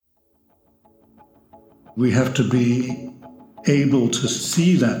We have to be able to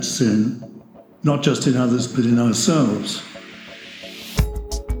see that sin, not just in others, but in ourselves.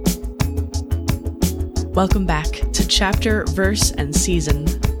 Welcome back to Chapter, Verse, and Season,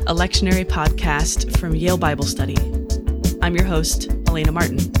 a lectionary podcast from Yale Bible Study. I'm your host, Elena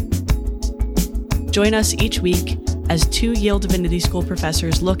Martin. Join us each week as two Yale Divinity School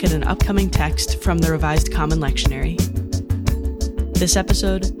professors look at an upcoming text from the Revised Common Lectionary. This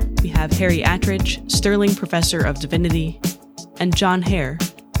episode, we have Harry Attridge, Sterling Professor of Divinity, and John Hare,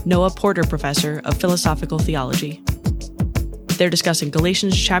 Noah Porter Professor of Philosophical Theology. They're discussing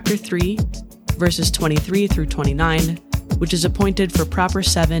Galatians chapter 3, verses 23 through 29, which is appointed for Proper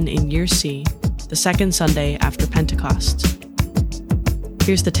 7 in Year C, the second Sunday after Pentecost.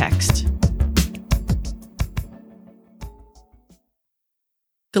 Here's the text.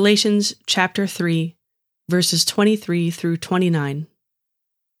 Galatians chapter 3, verses 23 through 29.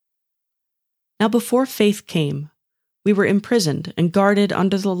 Now before faith came, we were imprisoned and guarded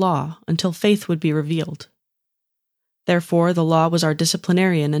under the law until faith would be revealed. Therefore the law was our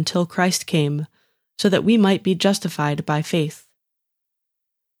disciplinarian until Christ came, so that we might be justified by faith.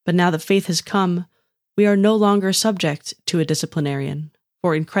 But now that faith has come, we are no longer subject to a disciplinarian,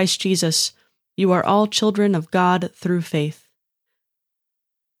 for in Christ Jesus you are all children of God through faith.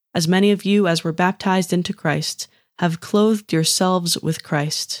 As many of you as were baptized into Christ have clothed yourselves with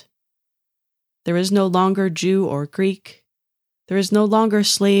Christ. There is no longer Jew or Greek. There is no longer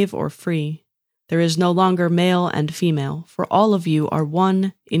slave or free. There is no longer male and female, for all of you are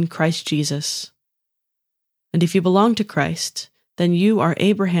one in Christ Jesus. And if you belong to Christ, then you are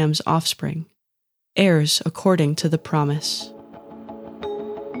Abraham's offspring, heirs according to the promise.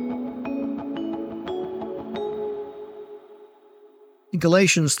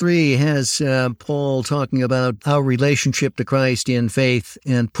 Galatians 3 has Paul talking about our relationship to Christ in faith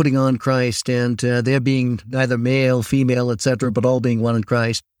and putting on Christ and there being neither male, female, etc., but all being one in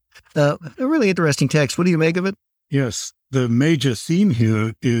Christ. A really interesting text. What do you make of it? Yes, the major theme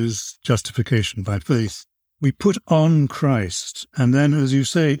here is justification by faith. We put on Christ, and then, as you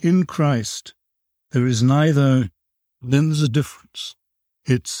say, in Christ, there is neither, then there's a difference.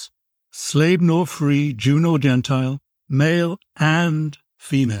 It's slave nor free, Jew nor Gentile, male and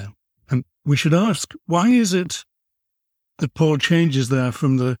female. And we should ask, why is it that Paul changes there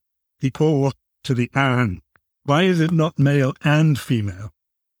from the or to the and? Why is it not male and female?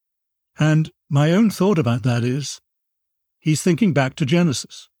 And my own thought about that is, he's thinking back to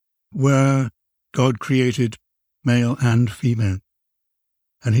Genesis, where God created male and female.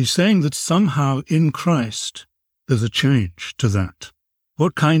 And he's saying that somehow in Christ there's a change to that.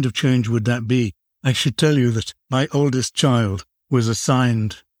 What kind of change would that be? I should tell you that my oldest child was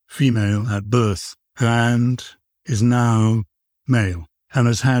assigned female at birth and is now male and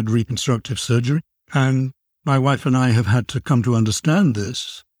has had reconstructive surgery. And my wife and I have had to come to understand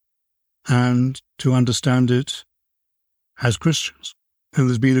this and to understand it as Christians. And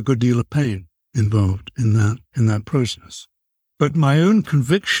there's been a good deal of pain involved in that process. But my own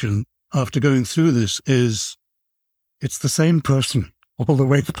conviction after going through this is it's the same person all the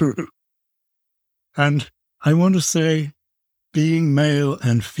way through. And I want to say being male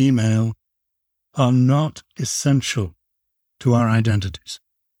and female are not essential to our identities.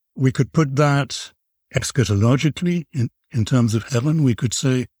 We could put that eschatologically in terms of heaven. We could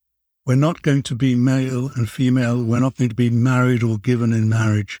say we're not going to be male and female. We're not going to be married or given in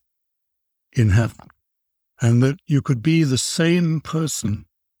marriage in heaven. And that you could be the same person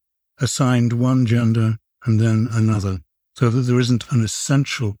assigned one gender and then another, so that there isn't an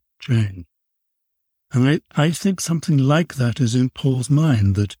essential change. And I think something like that is in Paul's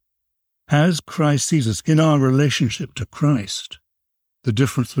mind, that as Christ sees us in our relationship to Christ, the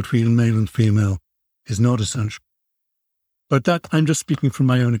difference between male and female is not essential. But that I'm just speaking from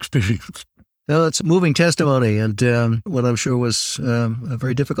my own experience. Well, it's moving testimony and what I'm sure was a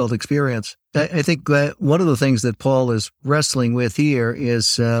very difficult experience. I think one of the things that Paul is wrestling with here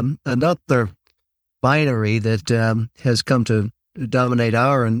is another binary that has come to dominate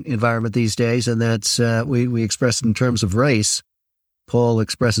our environment these days, and that's we express it in terms of race. Paul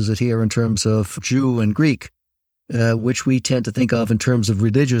expresses it here in terms of Jew and Greek, which we tend to think of in terms of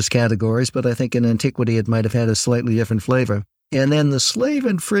religious categories, but I think in antiquity it might have had a slightly different flavor. And then the slave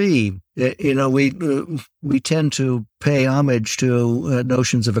and free, we tend to pay homage to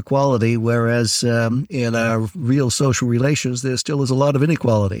notions of equality, whereas in our real social relations, there still is a lot of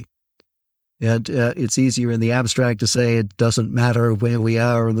inequality. And it's easier in the abstract to say it doesn't matter where we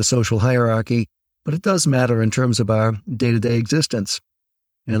are in the social hierarchy, but it does matter in terms of our day-to-day existence.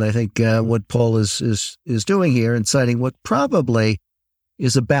 And I think what Paul is doing here, in citing what probably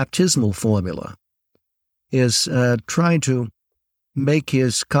is a baptismal formula, is trying to make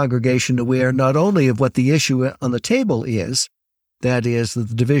his congregation aware not only of what the issue on the table is, that is, that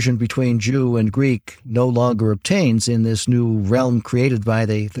the division between Jew and Greek no longer obtains in this new realm created by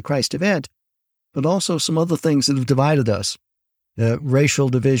the Christ event, but also some other things that have divided us. Racial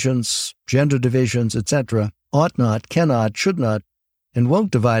divisions, gender divisions, etc., ought not, cannot, should not, and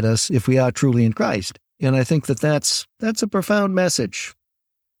won't divide us if we are truly in Christ. And I think that that's a profound message,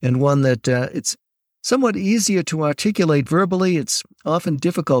 and one that it's somewhat easier to articulate verbally. It's often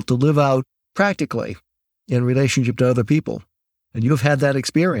difficult to live out practically in relationship to other people. And you've had that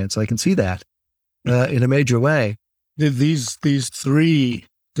experience. I can see that in a major way. These three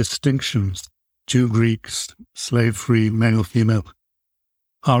distinctions, Jew, Greek, slave-free, male, female,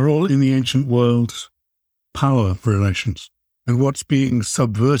 are all in the ancient world power relations. And what's being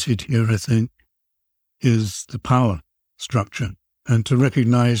subverted here, I think, is the power structure. And to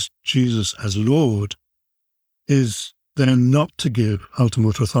recognize Jesus as Lord is then not to give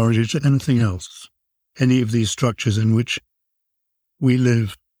ultimate authority to anything else, any of these structures in which we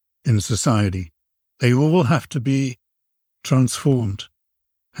live in society. They all have to be transformed.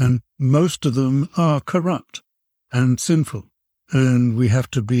 And most of them are corrupt and sinful. And we have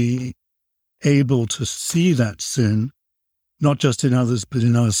to be able to see that sin, not just in others, but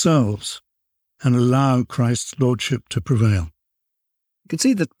in ourselves, and allow Christ's lordship to prevail. You can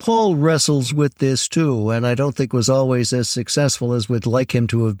see that Paul wrestles with this too, and I don't think was always as successful as we'd like him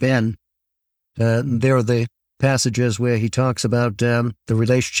to have been. There are the passages where he talks about the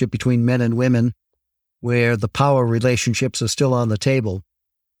relationship between men and women, where the power relationships are still on the table.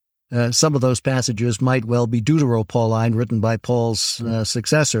 Some of those passages might well be Deutero-Pauline, written by Paul's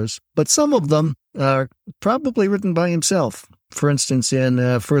successors, but some of them are probably written by himself. For instance, in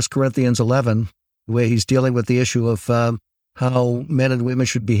 1 Corinthians 11, where he's dealing with the issue of how men and women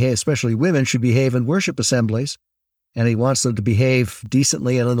should behave, especially women should behave in worship assemblies, and he wants them to behave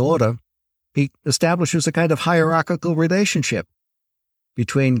decently and in order. He establishes a kind of hierarchical relationship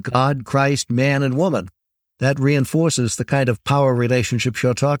between God, Christ, man, and woman. That reinforces the kind of power relationships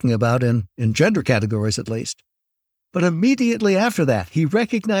you're talking about in gender categories, at least. But immediately after that, he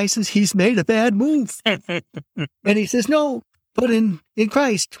recognizes he's made a bad move. And he says, no, but in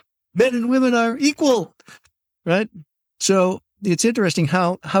Christ, men and women are equal, right? So it's interesting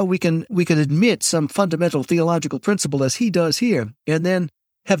how we can admit some fundamental theological principle as he does here, and then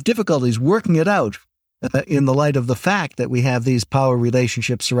have difficulties working it out in the light of the fact that we have these power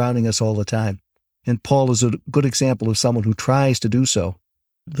relationships surrounding us all the time. And Paul is a good example of someone who tries to do so.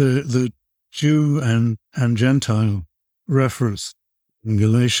 The Jew and Gentile reference in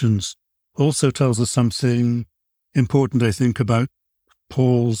Galatians also tells us something important, I think, about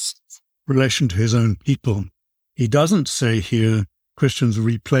Paul's relation to his own people. He doesn't say here Christians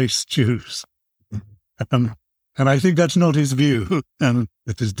replace Jews. And I think that's not his view. And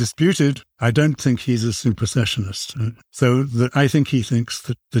it is disputed. I don't think he's a supersessionist. So I think he thinks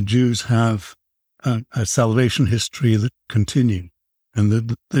that the Jews have a salvation history that continue, and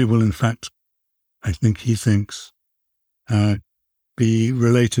that they will, in fact, I think he thinks, be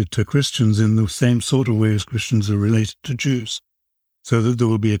related to Christians in the same sort of way as Christians are related to Jews, so that there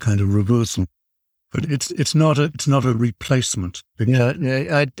will be a kind of reversal. But it's not a replacement. Yeah,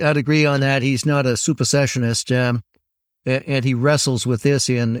 I'd agree on that. He's not a supersessionist, and he wrestles with this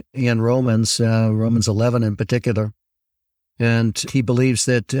in Romans 11 in particular, and he believes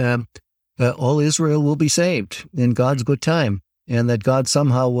that all Israel will be saved in God's good time, and that God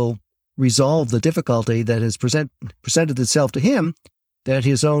somehow will resolve the difficulty that has presented itself to him, that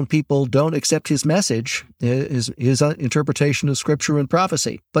his own people don't accept his message, his interpretation of Scripture and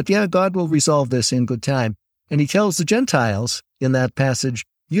prophecy. But yeah, God will resolve this in good time. And he tells the Gentiles in that passage,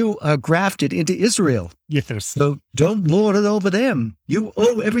 you are grafted into Israel. Yes. So don't lord it over them. You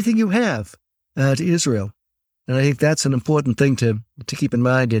owe everything you have to Israel. And I think that's an important thing to keep in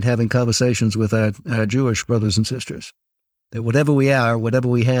mind in having conversations with our Jewish brothers and sisters, that whatever we are, whatever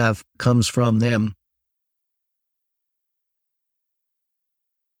we have, comes from them.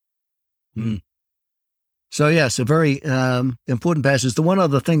 So yes, a very important passage. The one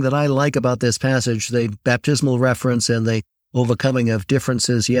other thing that I like about this passage, the baptismal reference and the overcoming of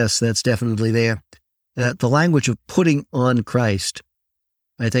differences, yes, that's definitely there. The language of putting on Christ,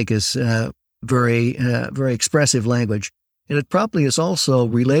 I think, is very expressive language. And it probably is also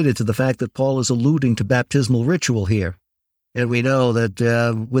related to the fact that Paul is alluding to baptismal ritual here. And we know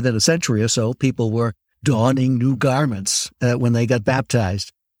that within a century or so, people were donning new garments when they got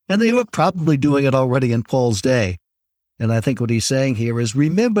baptized. And they were probably doing it already in Paul's day. And I think what he's saying here is,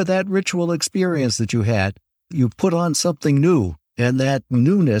 remember that ritual experience that you had. You put on something new. And that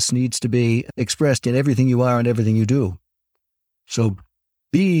newness needs to be expressed in everything you are and everything you do. So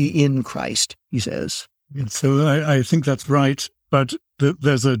be in Christ, he says. So I think that's right, but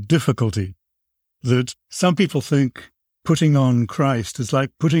there's a difficulty that some people think putting on Christ is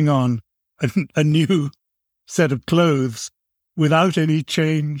like putting on a new set of clothes without any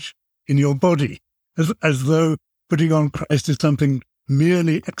change in your body, as though putting on Christ is something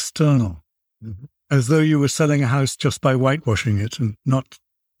merely external, as though you were selling a house just by whitewashing it and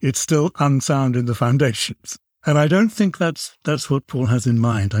it's still unsound in the foundations. And I don't think that's what Paul has in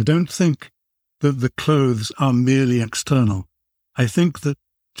mind. I don't think that the clothes are merely external. I think that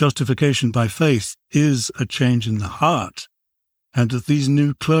justification by faith is a change in the heart, and that these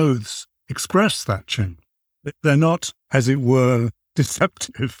new clothes express that change. They're not, as it were,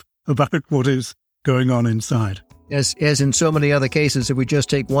 deceptive about what is going on inside. As in so many other cases, if we just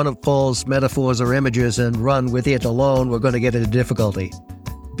take one of Paul's metaphors or images and run with it alone, we're going to get into difficulty.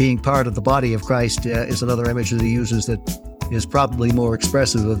 Being part of the body of Christ is another image that he uses that is probably more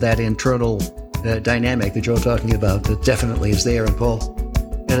expressive of that internal dynamic that you're talking about, that definitely is there in Paul.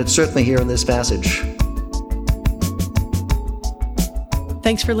 And it's certainly here in this passage.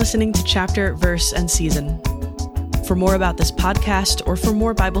 Thanks for listening to Chapter, Verse, and Season. For more about this podcast or for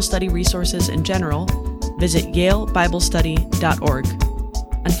more Bible study resources in general, visit yalebiblestudy.org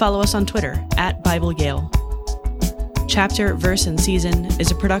and follow us on Twitter @BibleYale. Chapter, Verse, and Season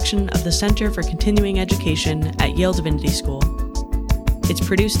is a production of the Center for Continuing Education at Yale Divinity School. It's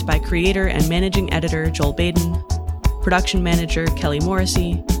produced by creator and managing editor Joel Baden, production manager Kelly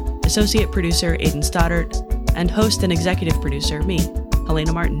Morrissey, associate producer Aidan Stoddart, and host and executive producer me,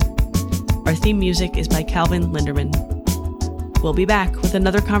 Helena Martin. Our theme music is by Calvin Linderman. We'll be back with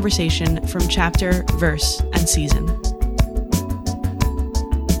another conversation from Chapter, Verse, and Season.